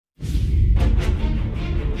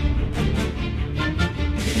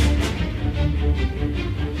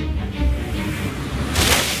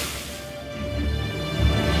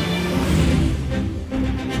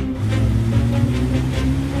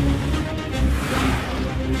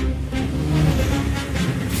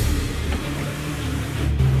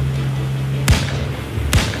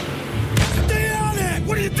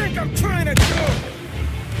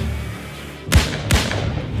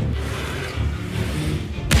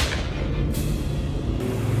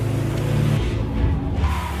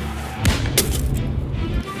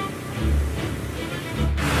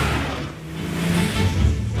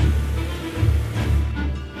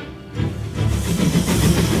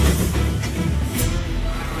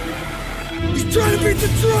Try to beat the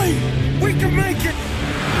train! We can make it!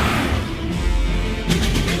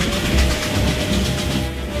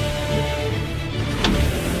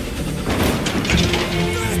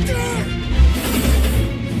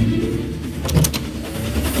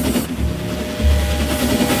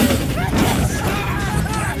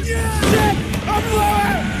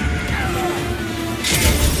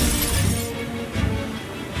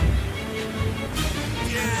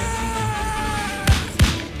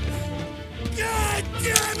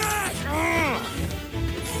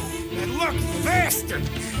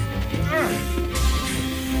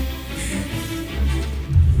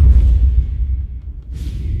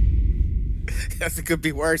 Guess it could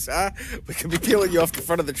be worse, huh? We could be peeling you off the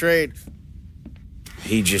front of the train.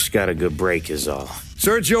 He just got a good break is all.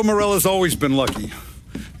 Sergio Morella's always been lucky.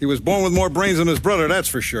 He was born with more brains than his brother, that's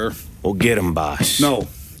for sure. We'll get him, boss. No,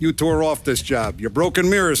 you tore off this job. You're broken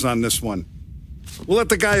mirrors on this one. We'll let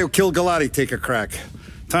the guy who killed Galati take a crack.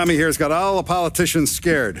 Tommy here's got all the politicians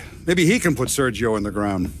scared. Maybe he can put Sergio in the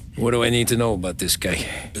ground. What do I need to know about this guy?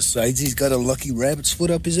 Besides, he's got a lucky rabbit's foot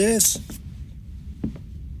up his ass.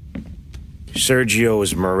 Sergio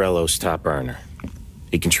is Morello's top earner.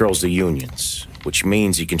 He controls the unions, which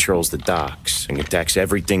means he controls the docks and can tax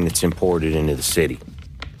everything that's imported into the city.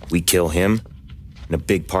 We kill him, and a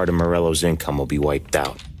big part of Morello's income will be wiped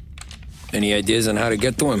out. Any ideas on how to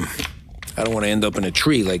get to him? I don't want to end up in a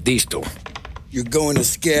tree like these two. You're going to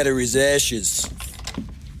scatter his ashes.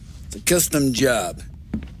 It's a custom job.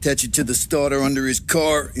 Attach it to the starter under his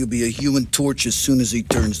car. He'll be a human torch as soon as he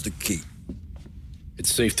turns the key.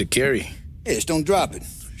 It's safe to carry. Yeah, just don't drop it.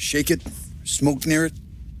 Shake it, smoke near it.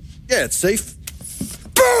 Yeah, it's safe.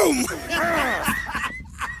 Boom!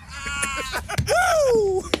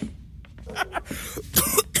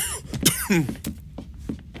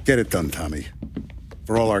 Get it done, Tommy.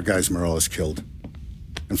 For all our guys Morella's killed.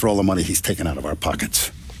 And for all the money he's taken out of our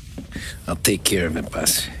pockets. I'll take care of it,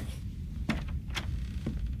 boss.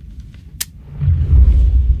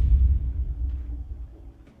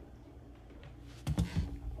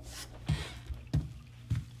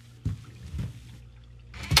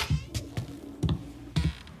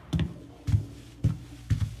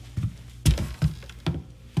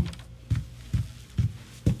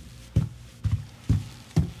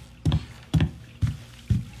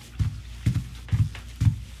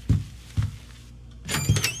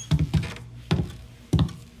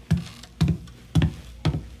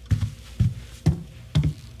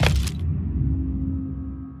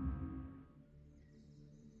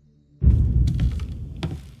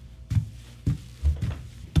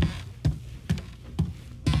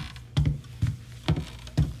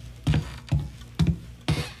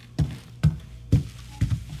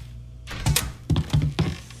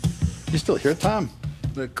 You still here, Tom?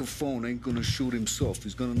 That Cafone ain't gonna shoot himself.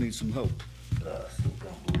 He's gonna need some help. I still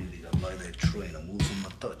can't believe he got by that train. I'm losing my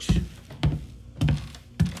touch.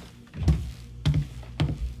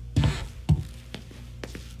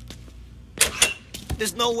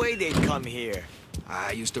 There's no way they'd come here.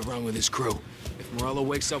 I used to run with his crew. If Morello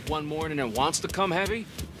wakes up one morning and wants to come heavy,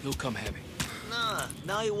 he'll come heavy. Nah,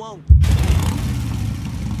 no he won't.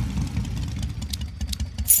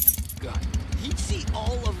 God. He'd see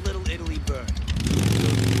all of Little Italy burn.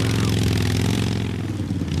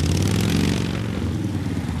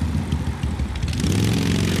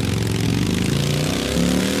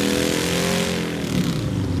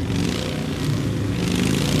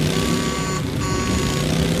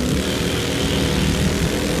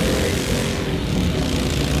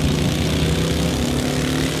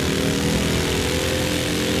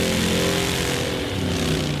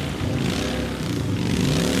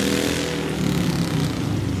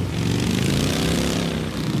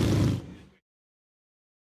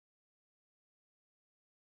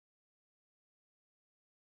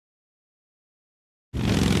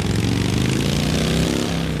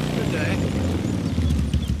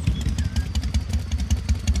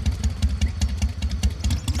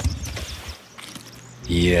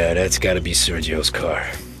 Yeah, that's gotta be Sergio's car.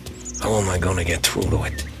 How am I gonna get through to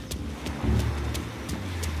it?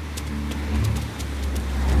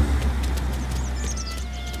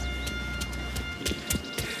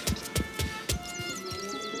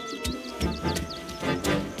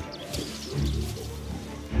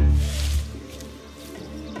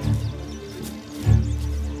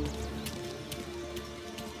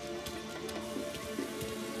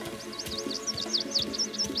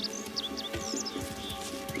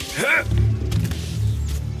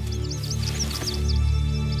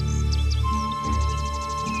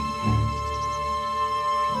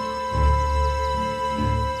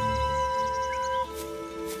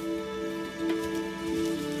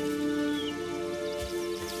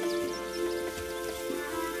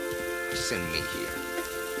 send me here.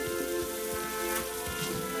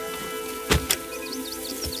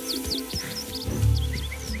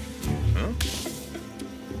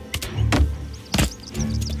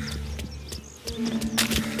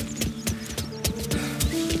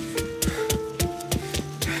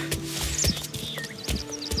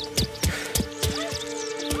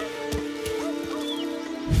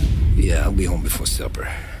 Yeah, I'll be home before supper.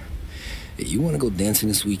 Hey, you wanna go dancing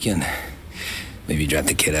this weekend? Maybe drop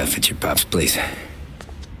the kid off at your pop's place.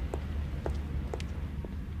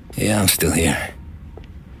 Yeah, I'm still here.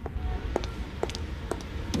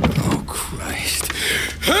 Oh, Christ.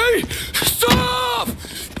 Hey! Stop!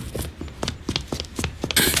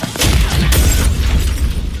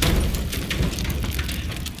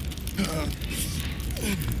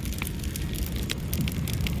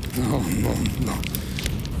 No, no, no.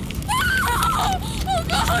 Oh,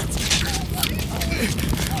 God!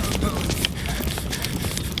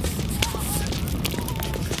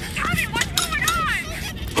 Tommy, what's going on?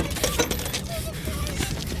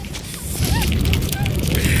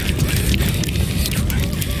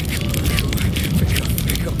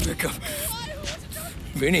 Pick up.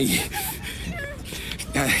 Vinny.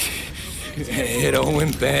 It all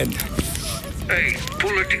went bad. Hey,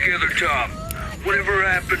 pull it together, Tom. Whatever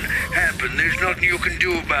happened, happened. There's nothing you can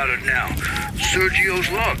do about it now. Sergio's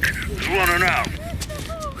luck is running out.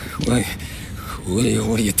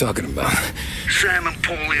 What are you talking about? Sam and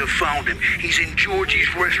Paulie have found him. He's in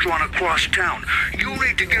Georgie's restaurant across town. You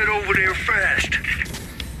need to get over there fast.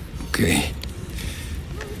 Okay.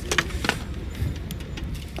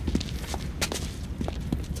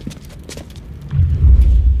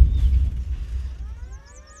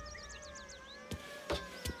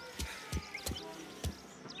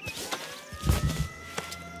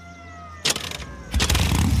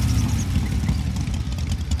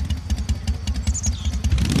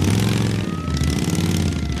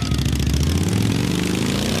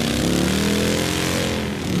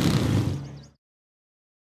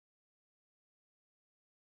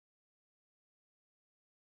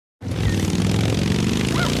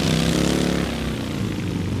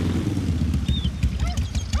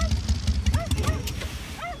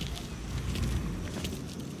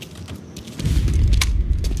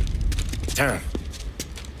 Tom,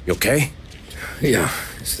 you okay? Yeah,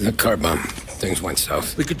 it's the car bomb. Things went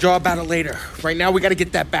south. We could draw about it later. Right now, we gotta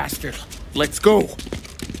get that bastard. Let's go.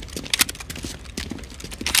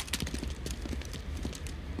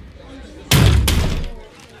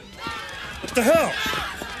 What the hell?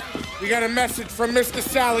 We got a message from Mr.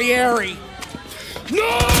 Salieri.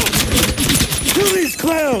 No! Kill these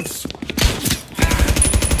clowns!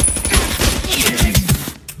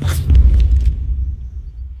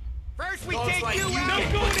 First we take you out! No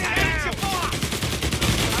going in! Get your boss!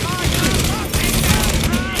 Come on,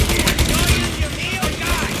 you meal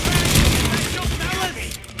guy! Special fellas!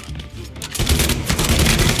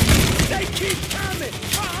 They keep coming!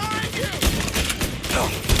 Behind you!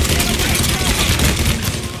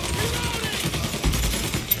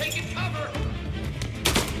 Taking cover!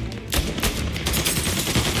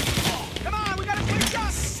 Come on, we gotta push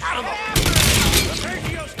up! Son of a...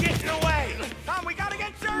 Sergio's getting away! Tom, we gotta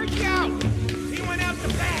get Sergio! He went out the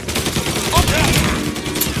back!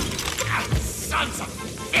 Sons of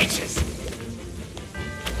bitches!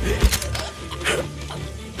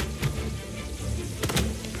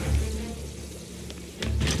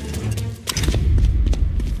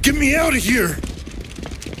 Get me out of here!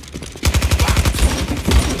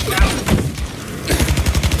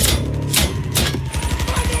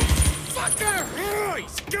 Motherfucker! Oh,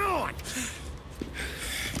 he's gone!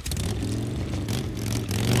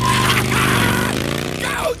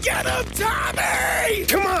 Go get him, Tommy!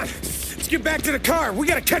 Come on! Let's get back to the car. We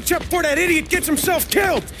gotta catch up before that idiot gets himself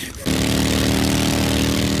killed!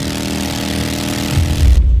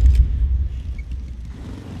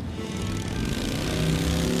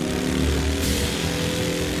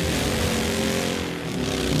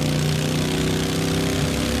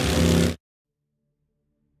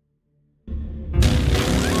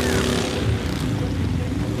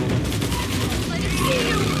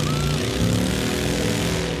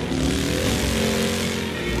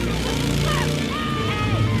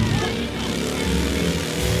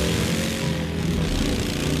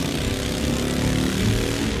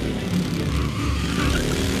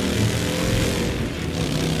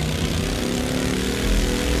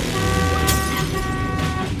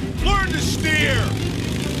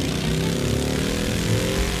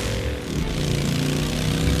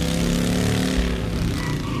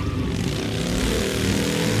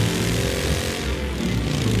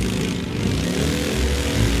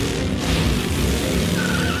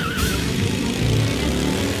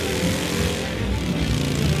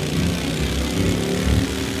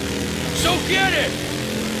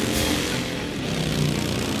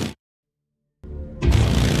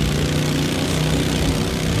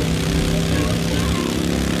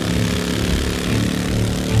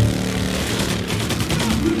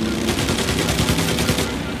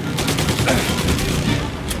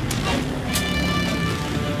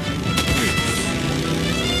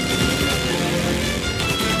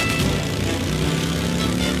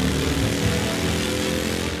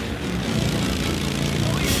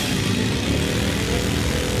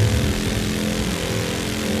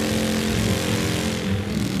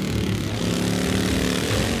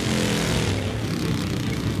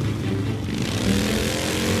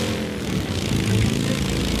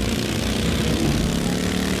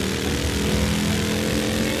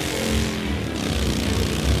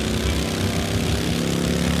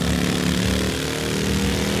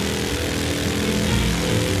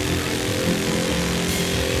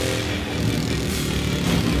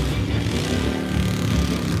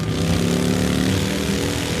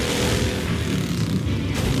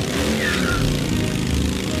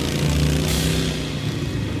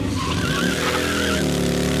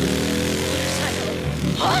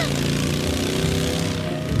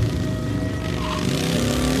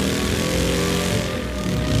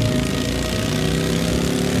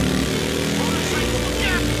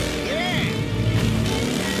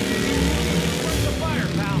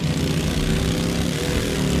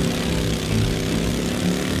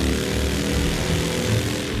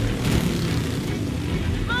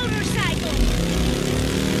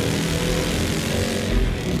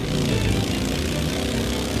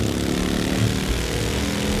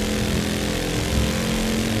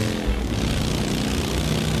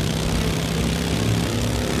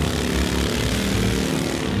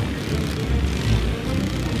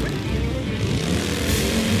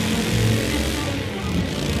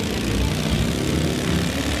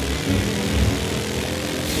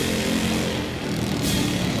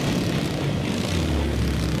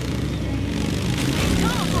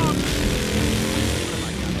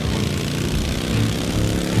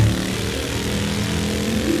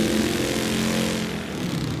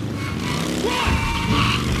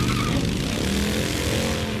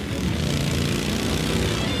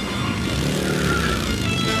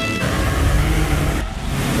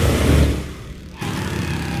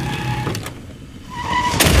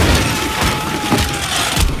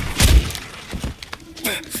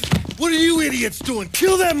 What are you idiots doing?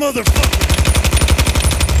 Kill that motherfucker!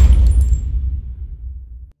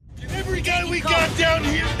 Get every guy we got down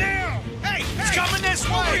here now! Hey, he's coming this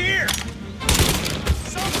way! Over here!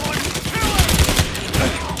 Someone kill him!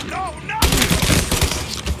 No, no!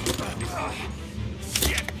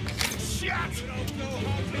 Shit! Shit! Don't go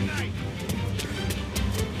home tonight!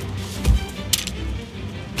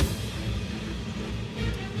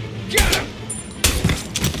 Get him!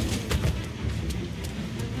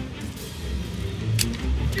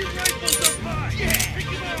 Your rifles are fine! Yeah! Pick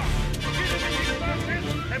him up! Get him in his pocket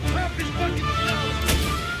and pop his fucking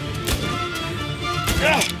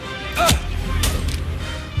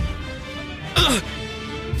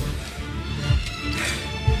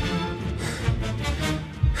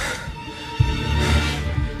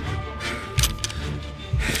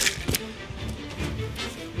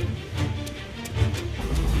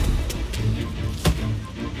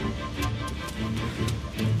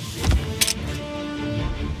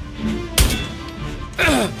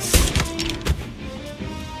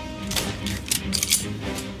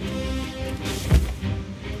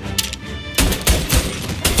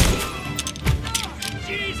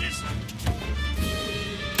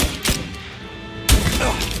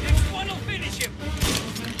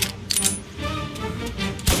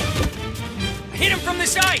Hit him from the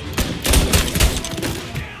side!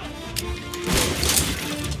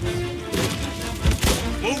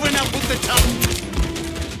 Moving up with the top!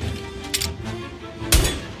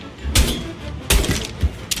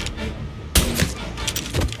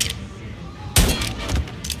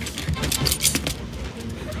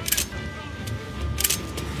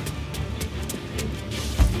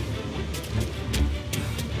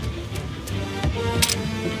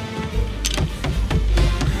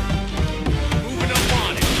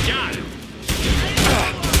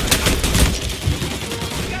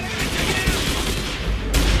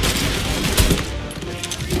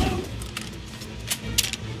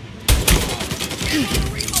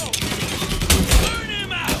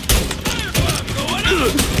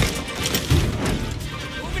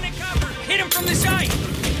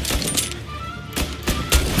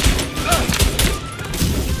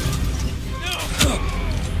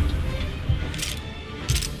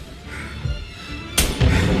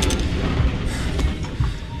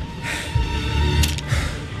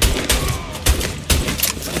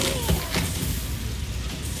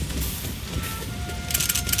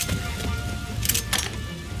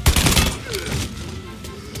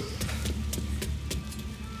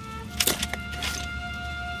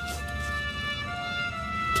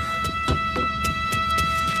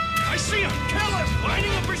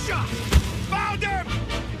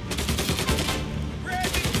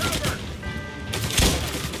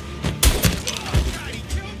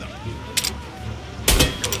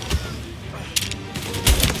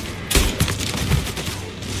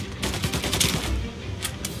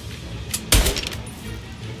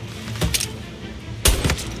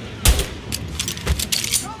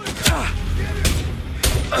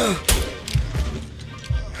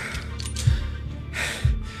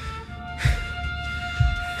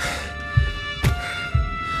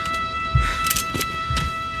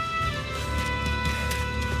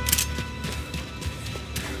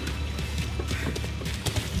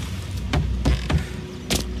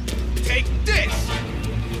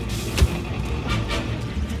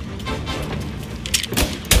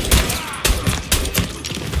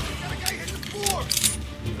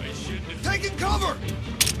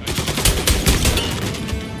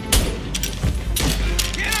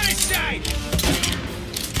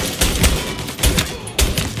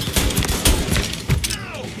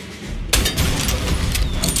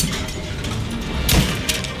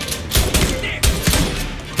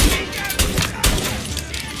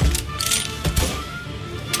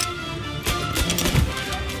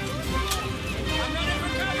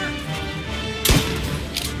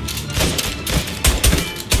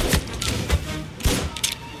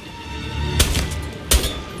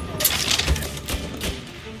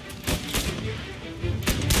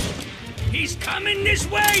 He's coming this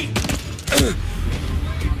way!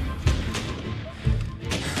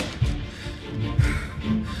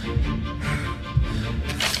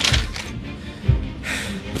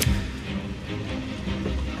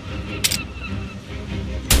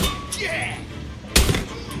 Yeah!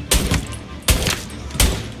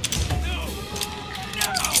 No!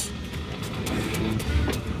 No!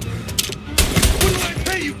 What do I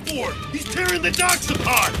pay you for? He's tearing the docks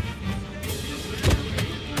apart!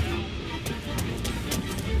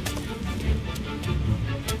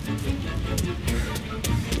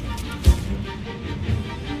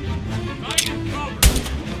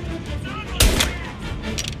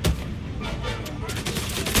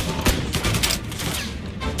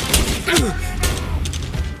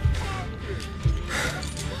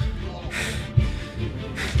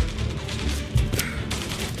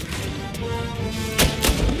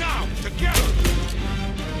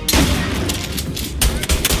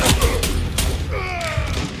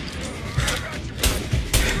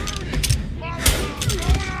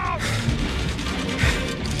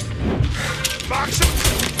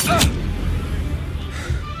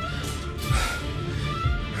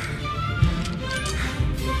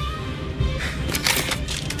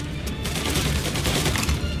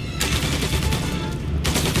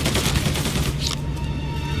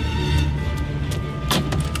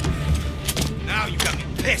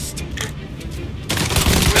 pissed.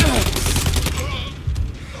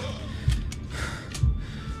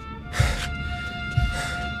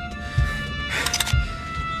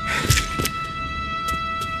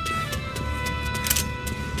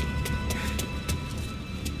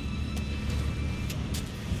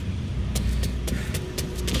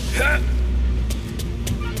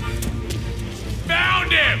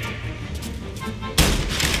 Found him!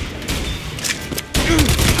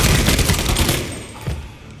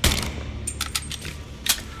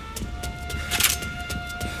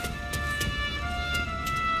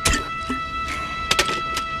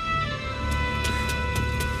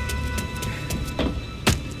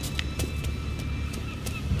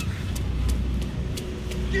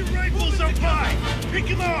 Your rifles up high! Pick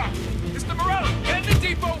him off! Mr. Morello, get in the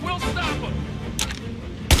depot, we'll stop him!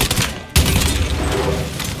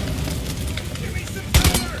 Give me some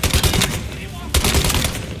cover!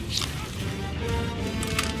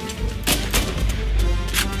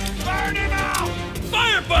 Burn him out!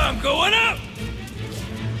 Firebomb going up!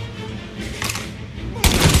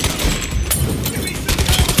 Give me some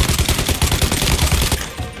cover!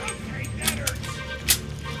 Okay, that hurts.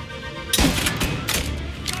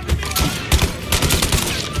 Cover me up!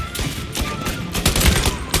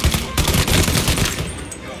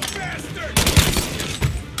 You bastard!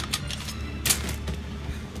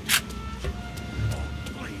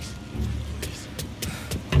 Please, please.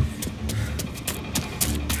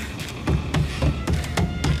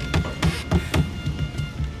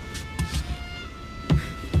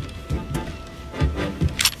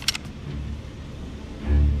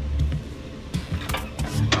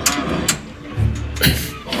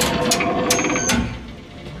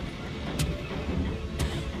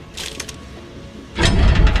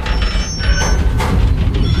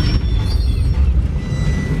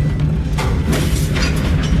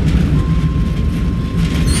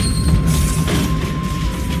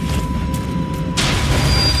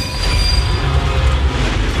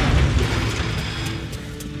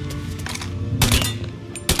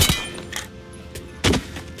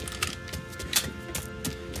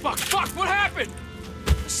 Fuck, what happened?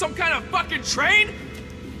 Some kind of fucking train?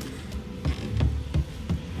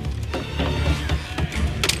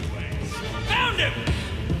 Found him!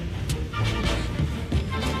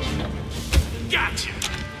 Gotcha!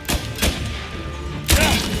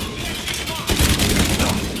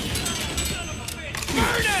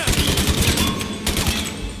 Burn him!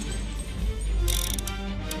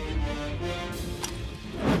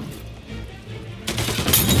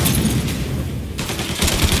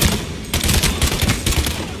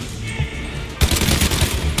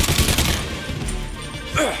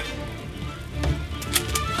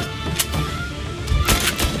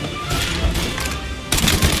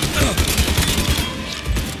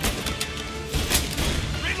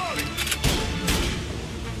 Reloading!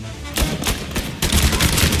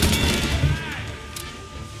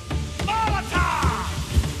 Molotov!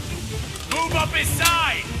 Move up his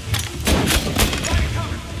side!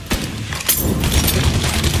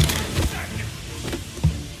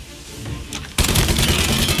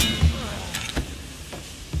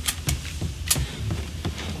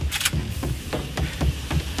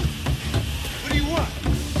 What do you want?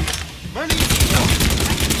 Money?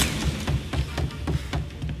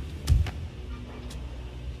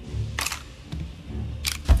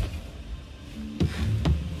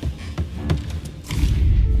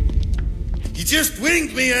 You just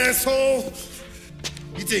winged me, asshole!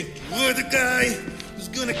 You think you're the guy who's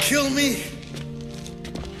gonna kill me?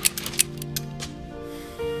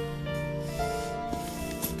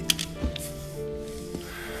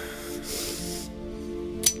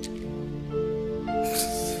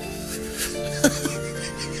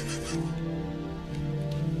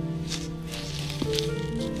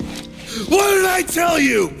 What did I tell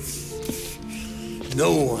you?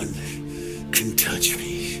 No one can touch me.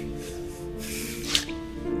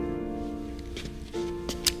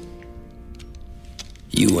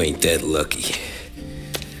 You ain't that lucky,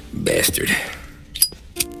 bastard.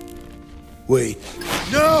 Wait.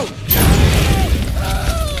 No!